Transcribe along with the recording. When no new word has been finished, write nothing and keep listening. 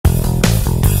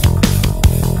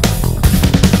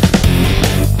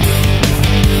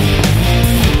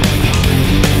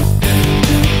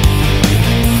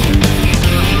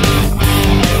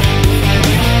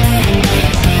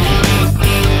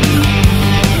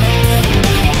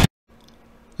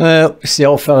It's the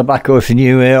old fella back with a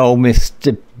new here, old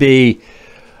Mr. B.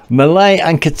 Milet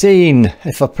and Cateen,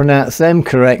 if I pronounce them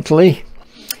correctly.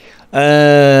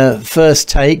 First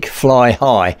take, Fly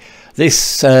High.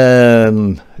 This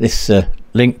link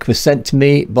was sent to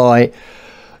me by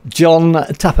John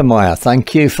Tappmeyer.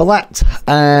 Thank you for that.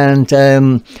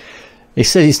 And he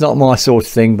said it's not my sort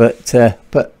of thing, but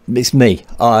it's me.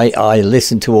 I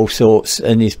listen to all sorts,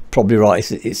 and he's probably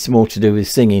right. It's more to do with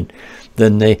singing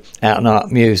than the out and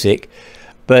out music.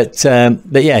 But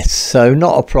yes, so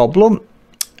not a problem.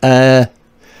 Oh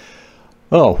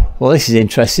well, this is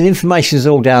interesting. Information's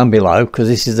all down below because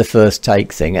this is the first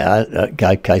take thing.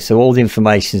 Okay, so all the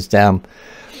information's down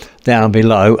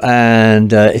below,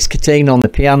 and it's Cateen on the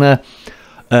piano,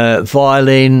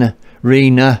 violin,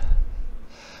 Rina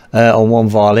on one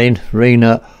violin,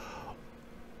 Rina,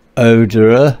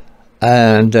 Odera,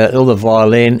 and the other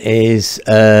violin is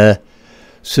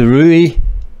Sayuri,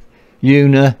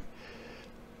 Yano,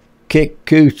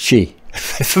 Kikuchi,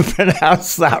 if I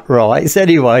pronounce that right.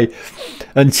 Anyway,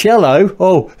 and cello,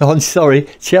 oh I'm sorry,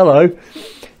 cello,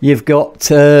 you've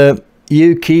got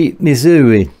Yuki,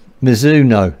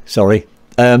 Mizuno, sorry,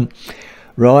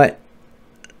 right,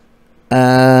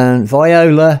 and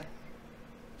Viola,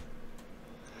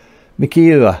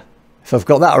 Mikiyo, if I've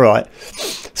got that right.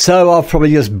 So I've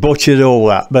probably just butchered all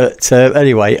that, but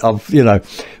anyway,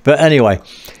 but anyway,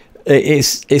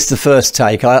 it's the first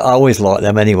take. I always like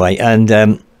them anyway,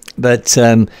 and but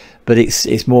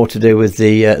it's more to do with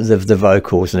the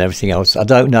vocals and everything else. I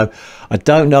don't know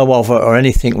of her or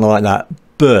anything like that,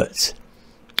 but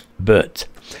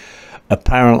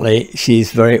apparently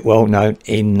she's very well known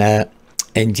in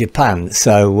Japan.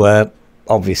 So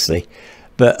obviously,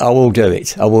 but I will do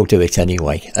it. I will do it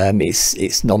anyway.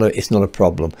 It's not a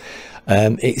problem.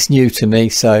 It's new to me,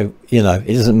 so it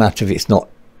doesn't matter if it's not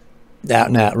out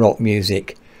and out rock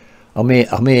music. I'm here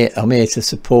to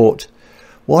support.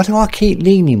 Why do I keep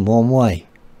leaning one way?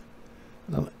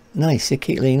 Nice, I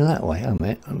keep leaning that way.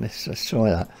 Let's try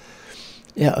that.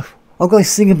 Yeah, I've got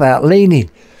this thing about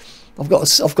leaning. I've got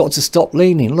to stop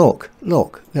leaning. Look,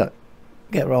 yeah,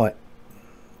 get right.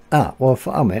 Well, let's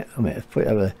put it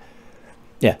over there.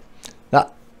 Yeah,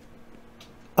 that.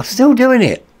 I'm still doing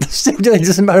it. It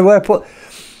doesn't matter where I put.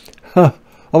 I'm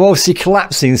obviously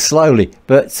collapsing slowly,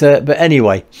 but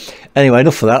anyway,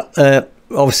 enough of that.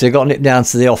 Obviously, I got to nip down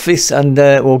to the office, and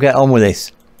we'll get on with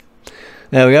this.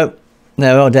 There we go.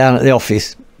 Now we're down at the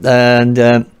office, and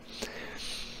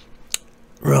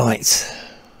right.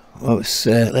 Well,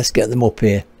 let's get them up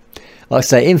here. Like I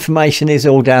say, information is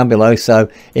all down below, so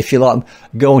if you like them,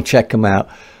 go and check them out.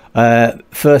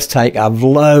 First take, I've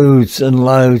loads and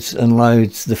loads and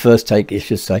loads. The first take, you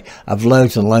should say, I've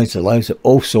loads and loads and loads of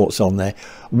all sorts on there.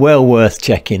 Well worth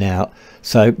checking out.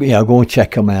 So go and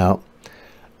check them out.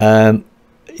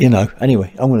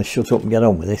 Anyway, I'm going to shut up and get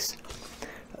on with this.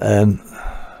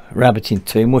 Rabbiting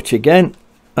too much again.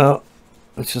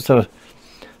 Let's just have a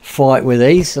fight with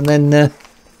these, and then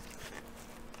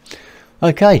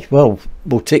okay, well,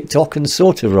 we'll tick-tock and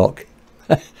sort of rock.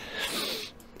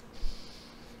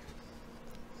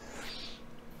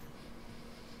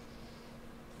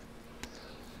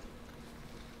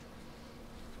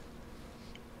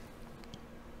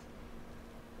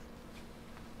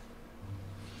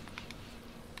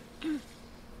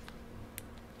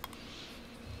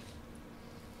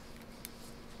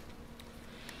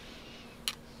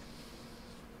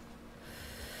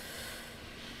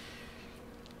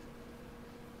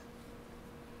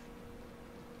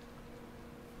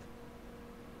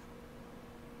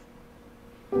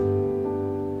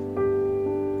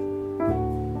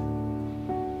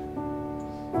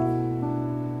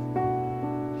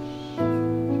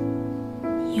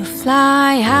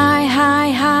 Fly high,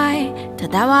 high, high た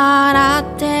だ笑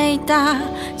っていた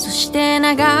そして流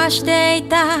してい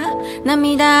た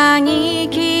涙に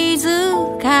気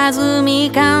づかず未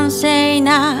完成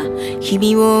な日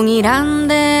々を睨ん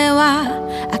では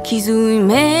飽きずイ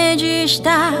メージし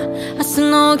た明日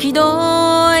の軌道を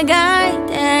描い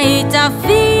ていた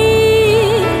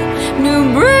Feel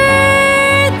New Breathing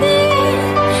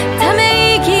た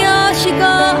め息を仕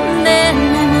込んで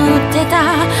眠って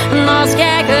た No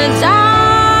scared cause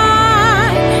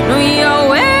I know you're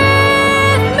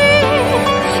with me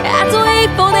あと一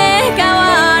歩で変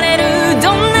われる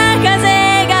どんな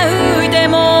風が吹いて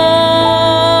も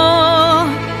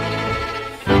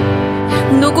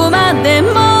どこまでも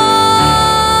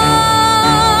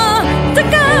高く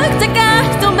高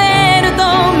く飛べると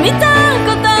見た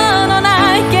ことの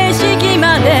ない景色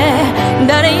まで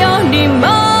誰よりも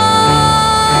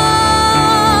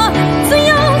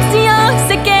強く強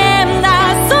く叫ん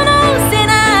だ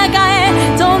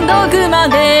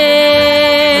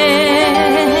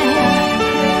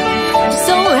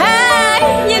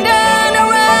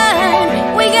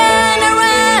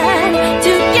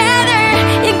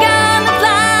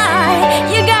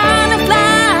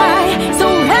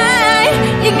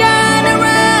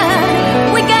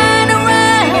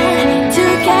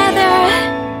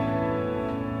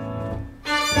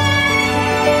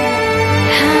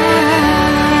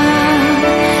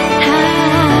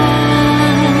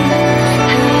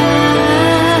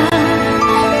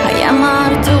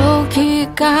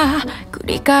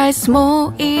り返す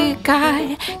もう一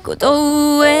回鼓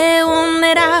動上を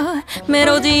狙うメ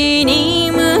ロディー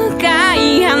に向か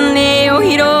い羽を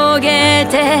広げ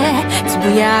てつ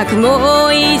ぶやくも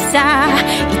ういいさ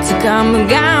いつか無我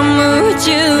夢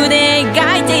中で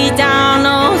描いていた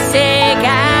の世界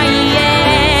へ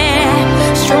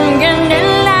Stronger and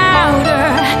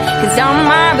louder Cause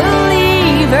I'm a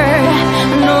believer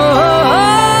No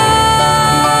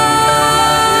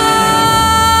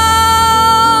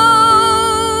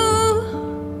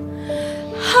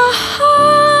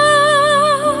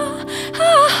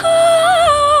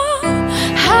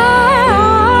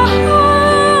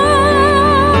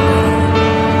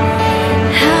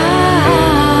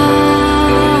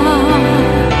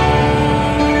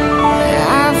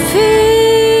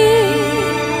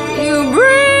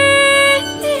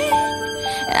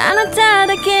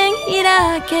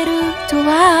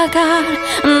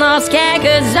No scared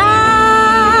cause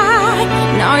I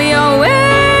know you're with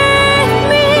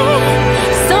me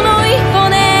その一歩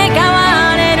で変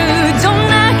われるどん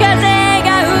な風が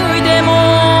吹いても、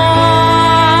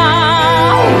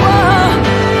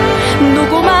ど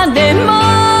こまでも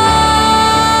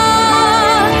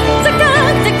高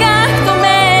く止め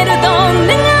ると願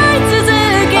い続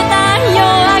けた夜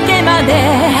明けまで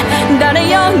誰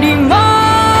よりも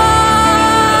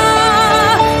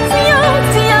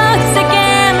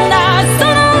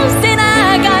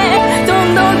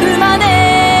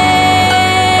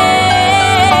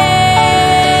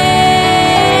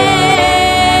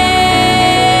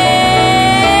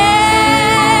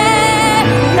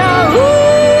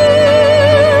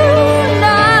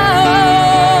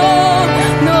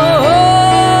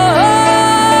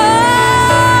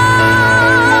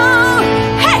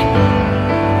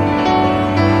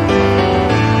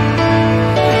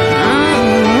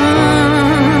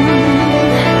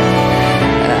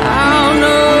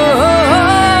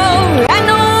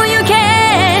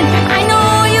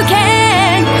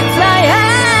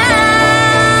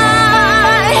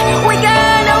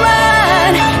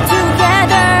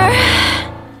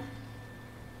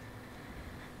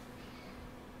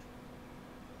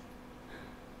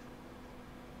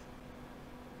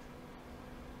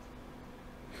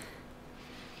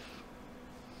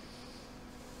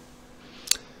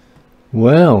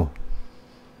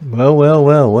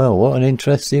Well, what an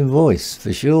interesting voice,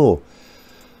 for sure.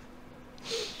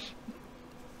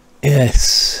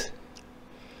 Yes.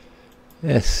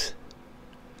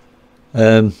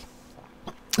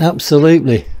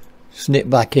 Absolutely. Snip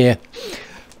back here.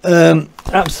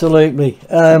 Absolutely.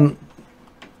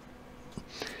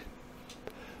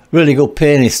 Really good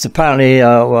pianist. Apparently,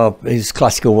 well, he's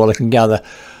classical, what I can gather.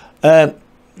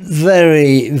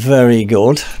 Very, very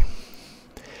good.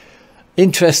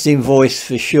 Interesting voice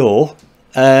for sure,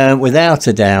 without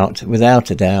a doubt.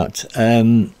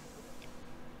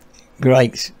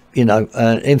 Great, you know,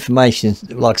 information,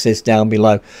 like I says, down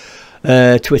below.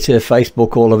 Twitter,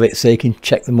 Facebook, all of it, so you can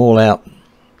check them all out.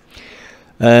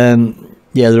 Yeah,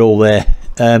 they're all there.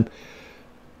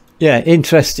 Yeah,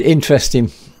 interesting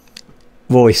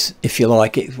voice, if you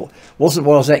like. It wasn't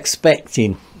what I was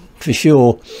expecting, for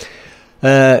sure.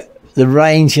 The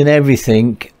range and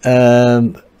everything.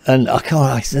 And I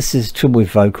can't. This is the trouble with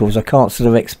vocals. I can't sort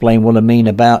of explain what I mean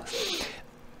about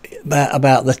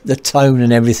the tone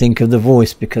and everything of the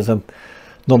voice because I'm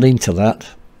not into that.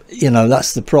 You know,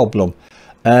 that's the problem.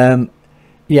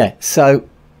 Yeah. So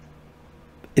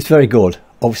it's very good,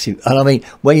 obviously. And I mean,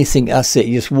 when you think that's it,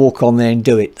 you just walk on there and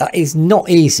do it. That is not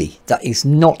easy. That is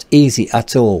not easy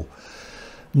at all.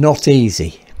 Not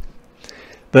easy.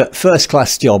 But first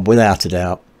class job, without a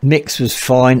doubt. Mix was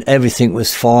fine, everything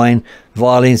was fine,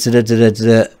 violins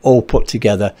all put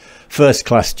together. First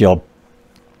class job,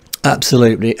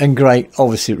 absolutely, and great,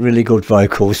 obviously really good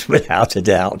vocals without a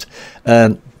doubt.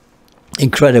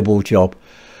 Incredible job.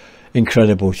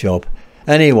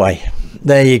 Anyway,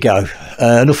 there you go.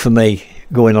 Enough for me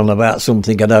going on about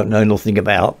something I don't know nothing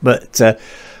about, but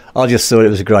I just thought it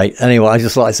was great. Anyway, I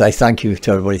just like to say thank you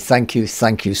to everybody. Thank you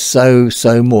so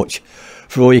much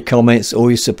for all your comments, all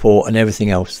your support and everything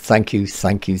else. Thank you.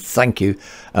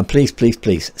 And please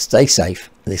stay safe.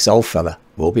 This old fella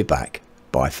will be back.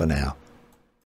 Bye for now.